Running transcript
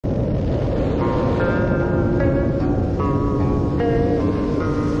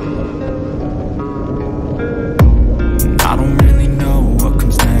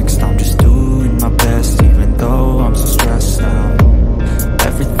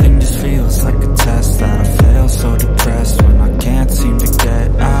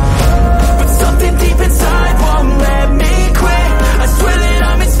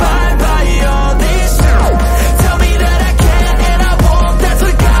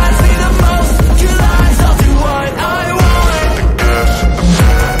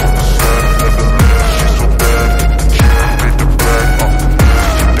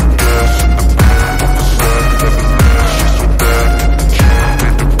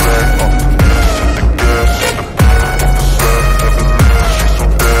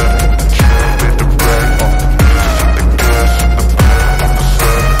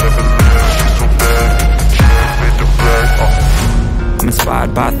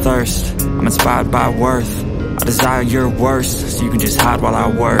thirst. I'm inspired by worth. I desire your worst, so you can just hide while I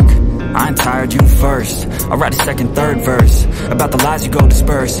work. I ain't tired, you first. I'll write a second, third verse about the lies you go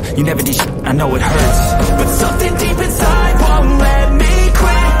disperse. You never did shit, I know it hurts, but something deep inside won't let me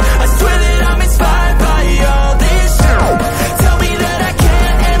quit. I swear that I'm inspired by all this shit. Tell me that I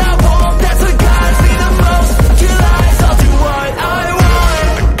can and I won't. That's what guides me the most. Your lies, I'll do what I want.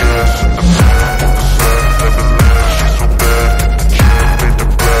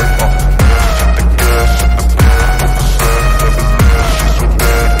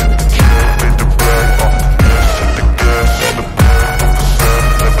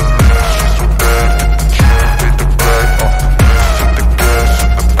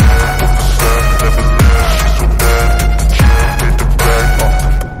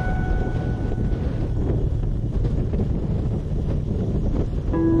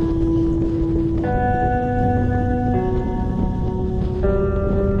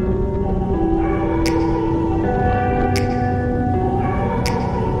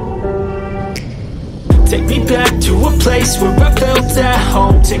 Take me back to a place where I felt at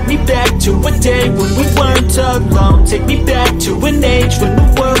home. Take me back to a day when we weren't alone. Take me back to an age when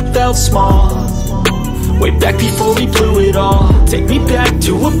the world felt small. Way back before we blew it all. Take me back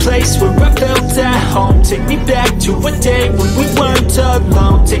to a place where I felt at home. Take me back to a day when we weren't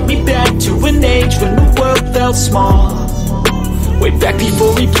alone. Take me back to an age when the world felt small. Way back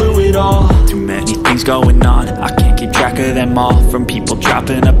before we blew it all. Too many things going on, I can't keep track of them all. From people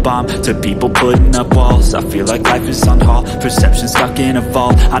dropping a bomb to people putting up walls. I feel like life is on hold, perception stuck in a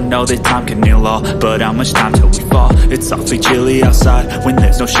vault. I know that time can heal all, but how much time till we fall? It's awfully chilly outside, when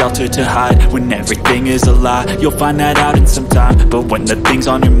there's no shelter to hide. When everything is a lie, you'll find that out in some time. But when the things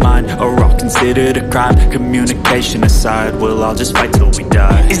on your mind are all considered a crime, communication aside, we'll all just fight till we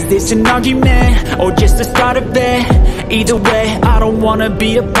die. Is this an argument, or just the start of it? Either way, I don't wanna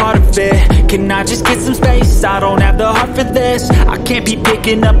be a part of it. Can I just get some space? I don't have the heart for this. I can't be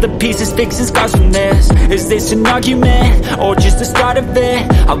picking up the pieces, fixing scars from this. Is this an argument, or just the start of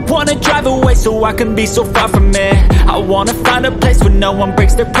it? I wanna drive away so I can be so far from it. I wanna find a place where no one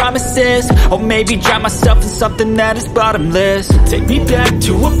breaks their promises. Or maybe drown myself in something that is bottomless. Take me back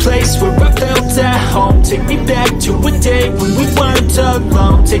to a place where I felt at home. Take me back to a day when we weren't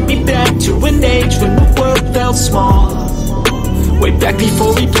alone. Take me back to an age when the world felt small. Way back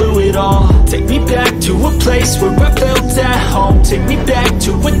before we blew it all. Take me back to a place where I felt at home. Take me back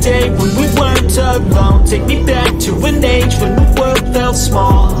to a day when we weren't alone. Take me back to an age when the world felt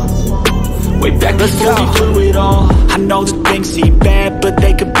small. Way back before we blew it all. I know that things seem bad, but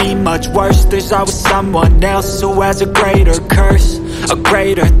they could be much worse. There's always someone else who has a greater curse, a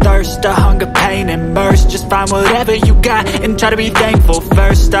greater thirst, a hunger, pain, and mercy. Just find whatever you got and try to be thankful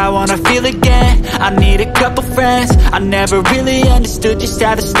first. I wanna feel again, I need a couple friends. I never really understood just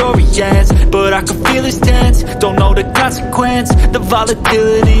how the story ends, but I can feel it's tense, don't know the consequence. The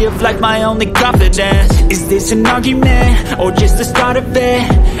volatility of life, my only confidence. Is this an argument, or just the start of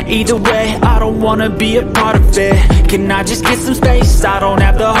it? Either way, I don't wanna be a part of it. Can I just get some space? I don't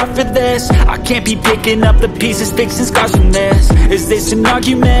have the heart for this. I can't be picking up the pieces, fixing scars from this. Is this an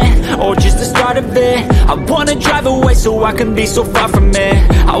argument, or just the start of it? I wanna drive away so I can be so far from it.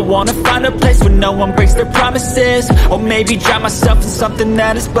 I wanna find a place where no one breaks their promises. Or maybe drown myself in something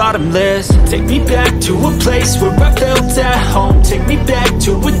that is bottomless. Take me back to a place where I felt at home. Take me back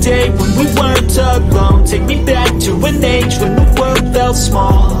to a day when we weren't alone. Take me back to an age when the world felt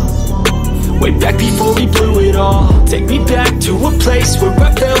small. Way back before we blew it all. Take me back to a place where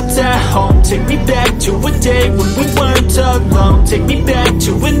I felt at home. Take me back to a day when we weren't alone. Take me back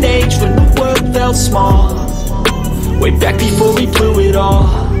to an age when the world felt small. Way back before we blew it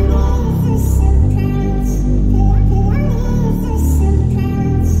all.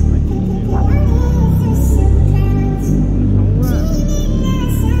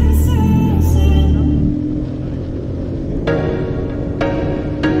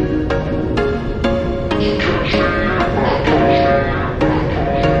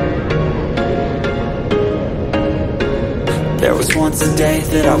 There was once a day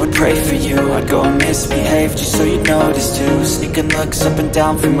that I would pray for you. I'd go and misbehave just so you'd notice too. Sneaking looks up and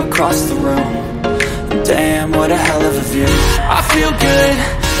down from across the room. Damn, what a hell of a view. I feel good,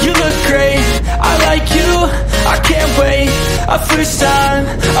 you look great, I like you, I can't wait. A first time,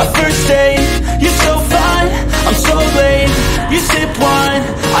 a first date, you're so fine, I'm so late. You sip wine,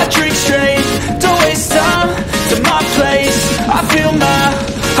 I drink straight. Don't waste time to my place. I feel my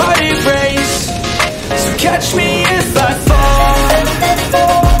heart erase. So catch me if I fall.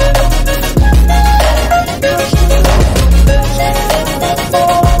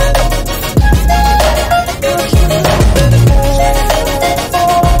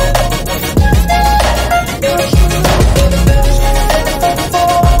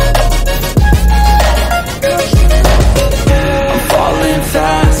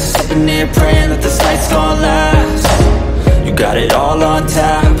 all on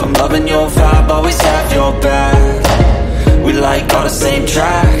tap. I'm loving your vibe, always have your back. We like all the same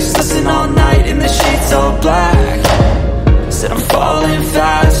tracks, listen all night in the sheets all black. Said I'm falling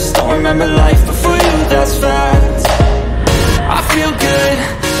fast, don't remember life before you, that's fact. I feel good,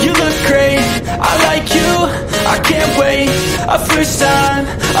 you look great, I like you, I can't wait. A first time,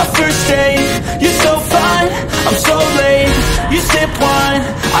 a first date, you're so fine, I'm so late. You sip wine,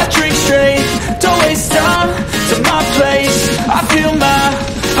 I drink straight, don't waste time to my place. I feel my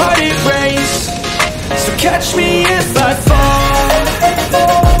heart erase, so catch me if I fall.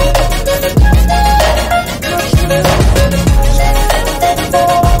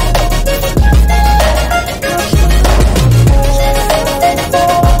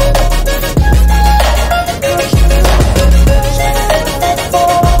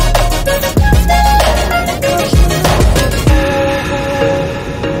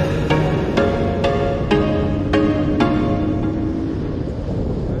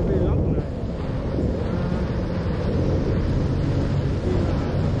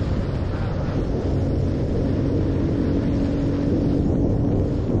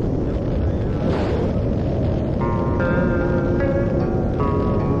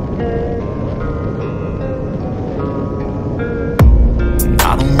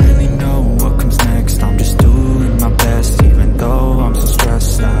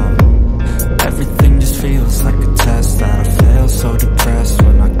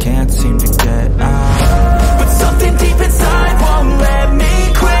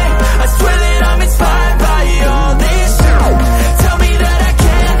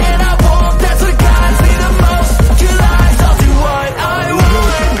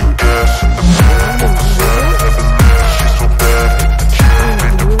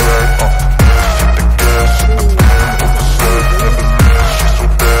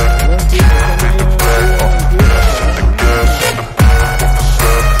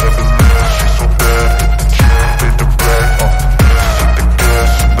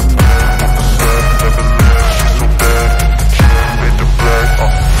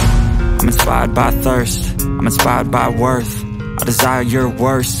 By thirst, I'm inspired by worth. I desire your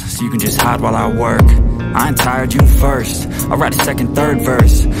worst, so you can just hide while I work. I ain't tired, you first. I'll write a second, third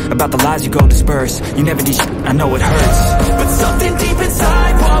verse about the lies you go disperse. You never did shit, I know it hurts, but something deep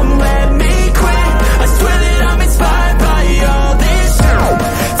inside won't let me quit. I swear that I'm inspired by all this.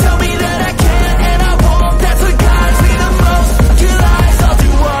 Tell me that I can and I won't. That's what guides me the most. Your lies, I'll do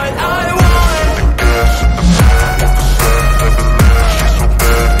what I want.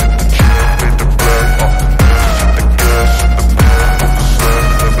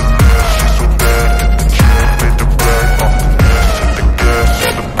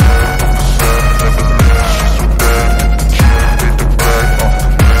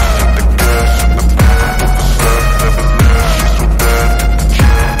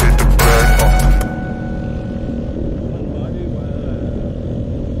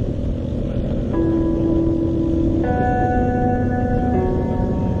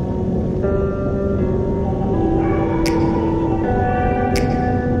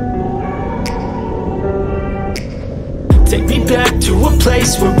 Take me back to a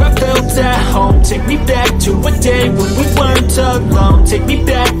place where I felt at home. Take me back to a day when we weren't alone. Take me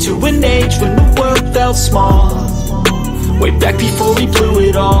back to an age when the world felt small. Way back before we blew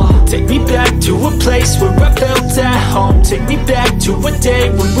it all. Take me back to a place where I felt at home. Take me back to a day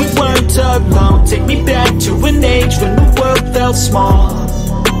when we weren't alone. Take me back to an age when the world felt small.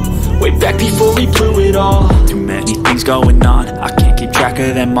 Way back before we blew it all. Too many things going on, I can't keep track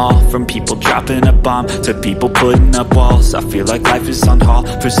of them all. From people dropping a bomb to people putting up walls. I feel like life is on hold,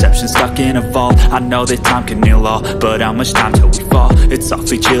 perception stuck in a vault. I know that time can heal all, but how much time till we fall? It's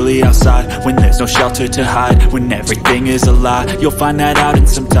awfully chilly outside, when there's no shelter to hide. When everything is a lie, you'll find that out in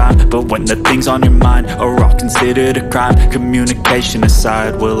some time. But when the things on your mind are all considered a crime, communication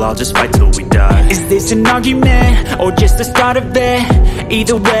aside, we'll all just fight till we die. Is this an argument, or just the start of it?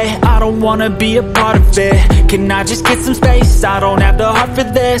 Either way, I don't wanna be a part of it. Can I just get some space? I don't have the heart for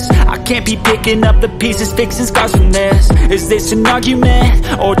this. I can't be picking up the pieces, fixing scars from this. Is this an argument,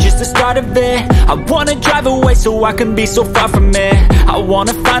 or just the start of it? I wanna drive away so I can be so far from it. I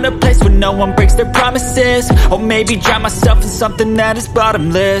wanna find a place where no one breaks their promises. Or maybe drown myself in something that is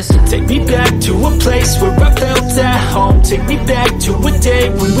bottomless. Take me back to a place where I felt at home. Take me back to a day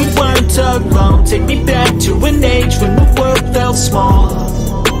when we weren't alone. Take me back to an age when the world felt small.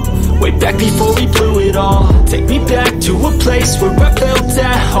 Way back before we blew it all. Take me back to a place where I felt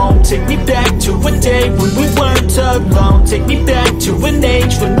at home. Take me back to a day when we weren't alone. Take me back to an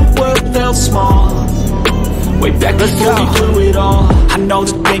age when the world felt small. Way back before we blew it all. I know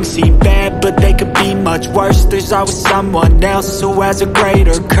that things seem bad, but they could be much worse. There's always someone else who has a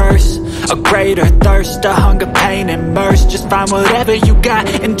greater curse, a greater thirst, a hunger, pain, and mercy. Just find whatever you got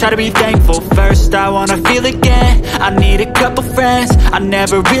and try to be thankful first. I wanna feel again, I need a couple friends. I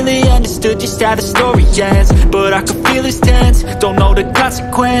never really understood just how the story ends, but I can feel it's tense, don't know the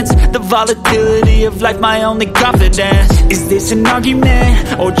consequence. The volatility of life, my only confidence. Is this an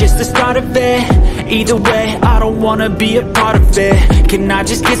argument, or just the start of it? Either way, I don't wanna be a part of it. Can I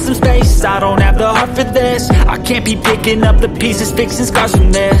just get some space? I don't have the heart for this. I can't be picking up the pieces, fixing scars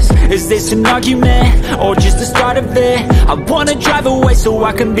from this. Is this an argument, or just the start of it? I wanna drive away so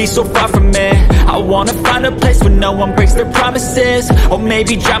I can be so far from it. I wanna find a place where no one breaks their promises, or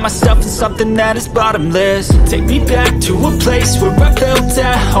maybe drown myself in something that is bottomless. Take me back to a place where I felt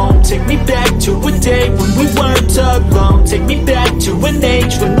at home. Take me back to a day when we weren't alone. Take me back to an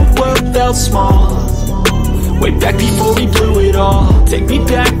age when the world felt small, way back before we blew it all. Take me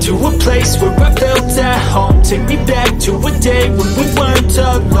back to a place where I felt at home. Take me back to a day when we weren't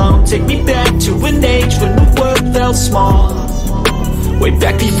alone. Take me back to an age when the world felt small, way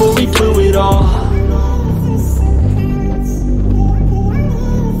back before we blew it all.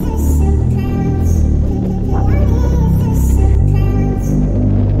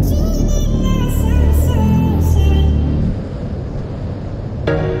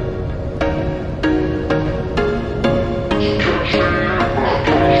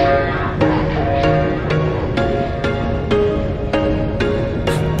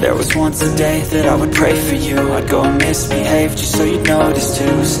 There was once a day that I would pray for you. I'd go and misbehave just so you'd notice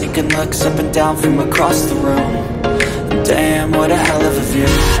too. Sneaking looks up and down from across the room. Damn, what a hell of a view.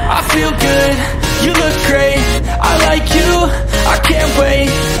 I feel good, you look great, I like you, I can't wait.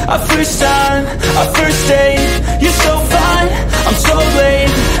 A first time, a first date, you're so fine, I'm so late.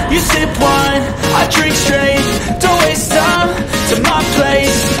 You sip wine, I drink straight, don't waste time to my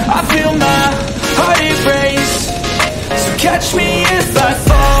place. I feel my heart erase, so catch me if I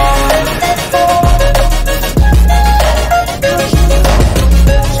fall.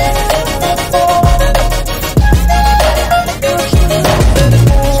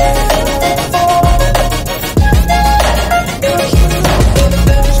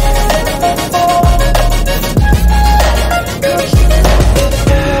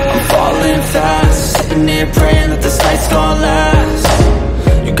 I'm falling fast, sitting here praying that this night's gonna last.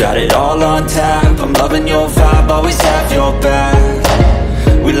 You got it all on tap, I'm loving your vibe, always have your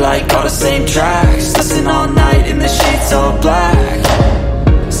back. We like all the same tracks, listen all night in the sheets all black.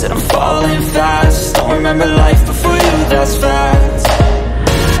 Said I'm falling fast, don't remember life before you, that's fact.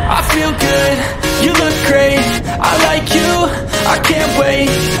 I feel good, you look great, I like you, I can't wait.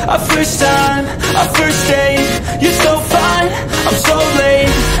 A first time, a first date, you're so fine, I'm so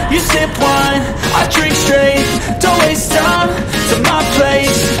late. You sip wine, I drink straight, don't waste time to my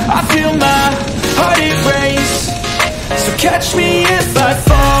place. I feel my heart erase, so catch me if I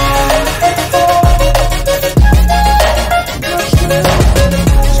fall.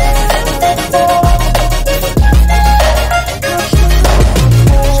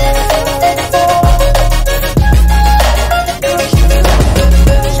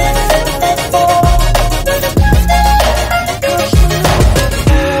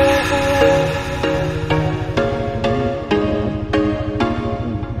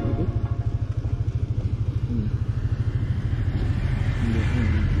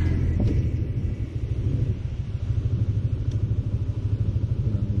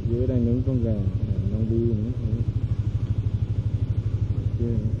 Dưới đang nướng con gà, đang đi nữa thôi.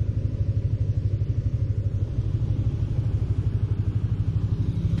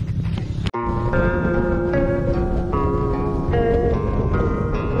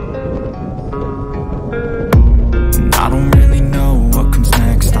 I don't really know what comes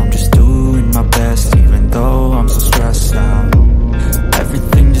next. I'm just doing my best, even though I'm so stressed out.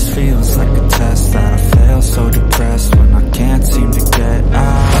 Everything just feels like a test that I fail, so depressed when I can't seem to get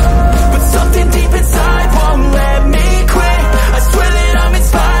out. But something deep inside won't let me quit. I swear that I'm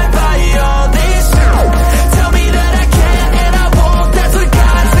inspired by all this. Tell me that I can and I won't. That's what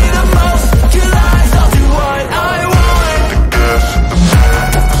guides me the most. Your lies, I'll do what I want.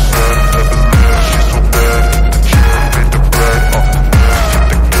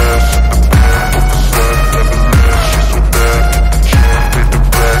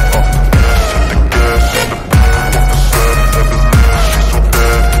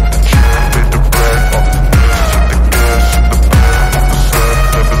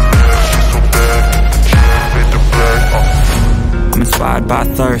 I'm inspired by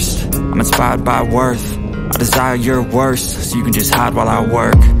thirst, I'm inspired by worth. I desire your worst, so you can just hide while I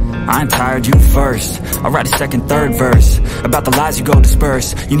work. I ain't tired, you first. I'll write a second, third verse about the lies you go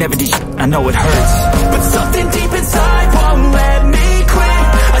disperse. You never did shit, I know it hurts, but something deep inside won't let me quit.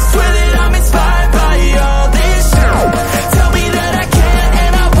 I swear that I'm inspired by all this shit. Tell me that I can't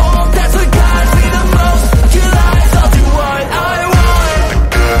and I won't. That's what guides me the most. Your lies, I'll do what I want.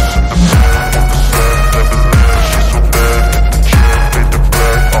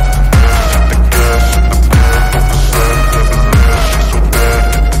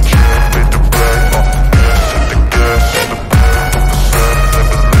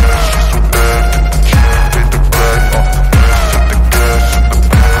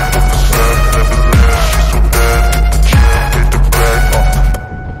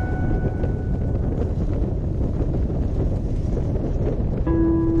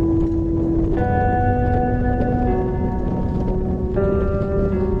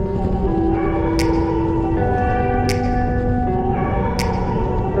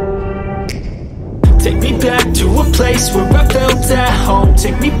 Take me back to a place where I felt at home.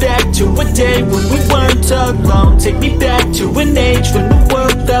 Take me back to a day when we weren't alone. Take me back to an age when the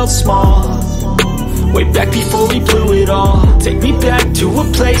world felt small. Way back before we blew it all. Take me back to a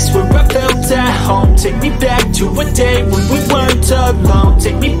place where I felt at home. Take me back to a day when we weren't alone.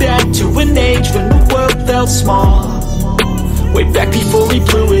 Take me back to an age when the world felt small. Way back before we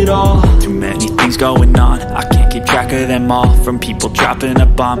blew it all. Too many things going on, I can't keep track of them all. From people dropping a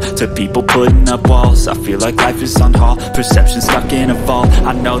bomb to people putting up walls. I feel like life is on hold, perception stuck in a vault.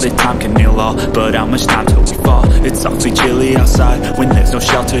 I know that time can heal all, but how much time till we fall? It's awfully chilly outside, when there's no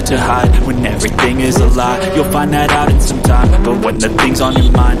shelter to hide. When everything is a lie, you'll find that out in some time. But when the things on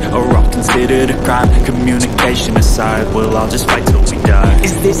your mind are all considered a crime, communication aside, we'll all just fight till we die.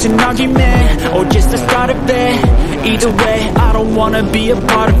 Is this an argument, or just the start of it? Either way, I don't wanna be a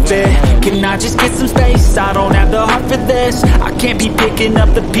part of it. Can I just get some space? I don't have the heart for this. I can't be picking up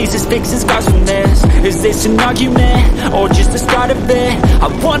the pieces, fixing scars from this. Is this an argument, or just the start of it? I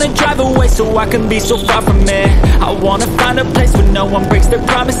wanna drive away so I can be so far from it. I wanna find a place where no one breaks their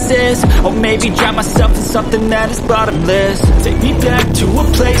promises. Or maybe drown myself in something that is bottomless. Take me back to a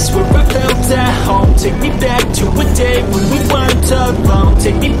place where I felt at home. Take me back to a day when we weren't alone.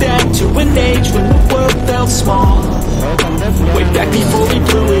 Take me back to an age when the world felt small. Way back before we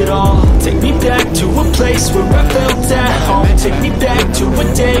blew it all. Take me back to a place where I felt at home. Take me back to a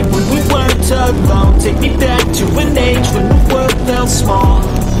day when we weren't alone. Take me back to an age when the world felt small.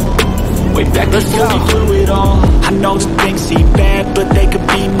 Way back before we blew it all. I know that things seem bad, but they could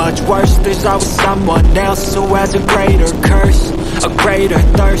be much worse. There's always someone else who has a greater curse, a greater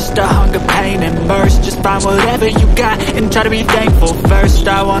thirst, a hunger, pain, and mercy. Just find whatever you got and try to be thankful first.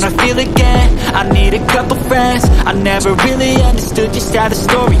 I wanna feel again, I need a couple friends. I never really understood just how the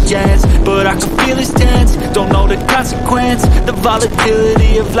story ends, but I can feel it's tense, don't know the consequence. The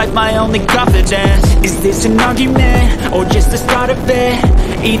volatility of life, my only confidence. Is this an argument, or just the start of it?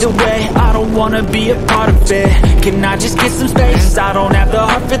 Either way, I don't wanna be a part of it. Can I just get some space? I don't have the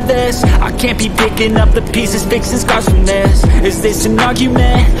heart for this. I can't be picking up the pieces, fixing scars from this. Is this an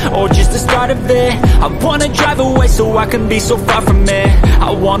argument, or just the start of it? I wanna drive away so I can be so far from it. I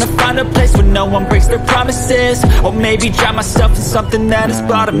wanna find a place where no one breaks their promises. Or maybe drown myself in something that is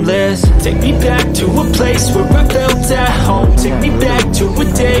bottomless. Take me back to a place where I felt at home. Take me back to a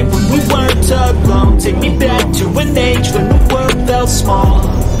day when we weren't alone. Take me back to an age when the world felt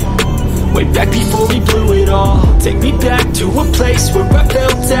small. Way back before we blew it all. Take me back to a place where I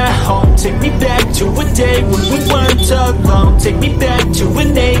felt at home. Take me back to a day when we weren't alone. Take me back to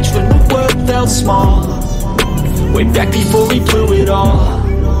an age when the world felt small. Way back before we blew it all.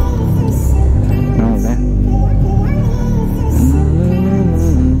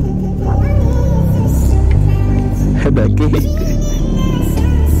 Hết đời kia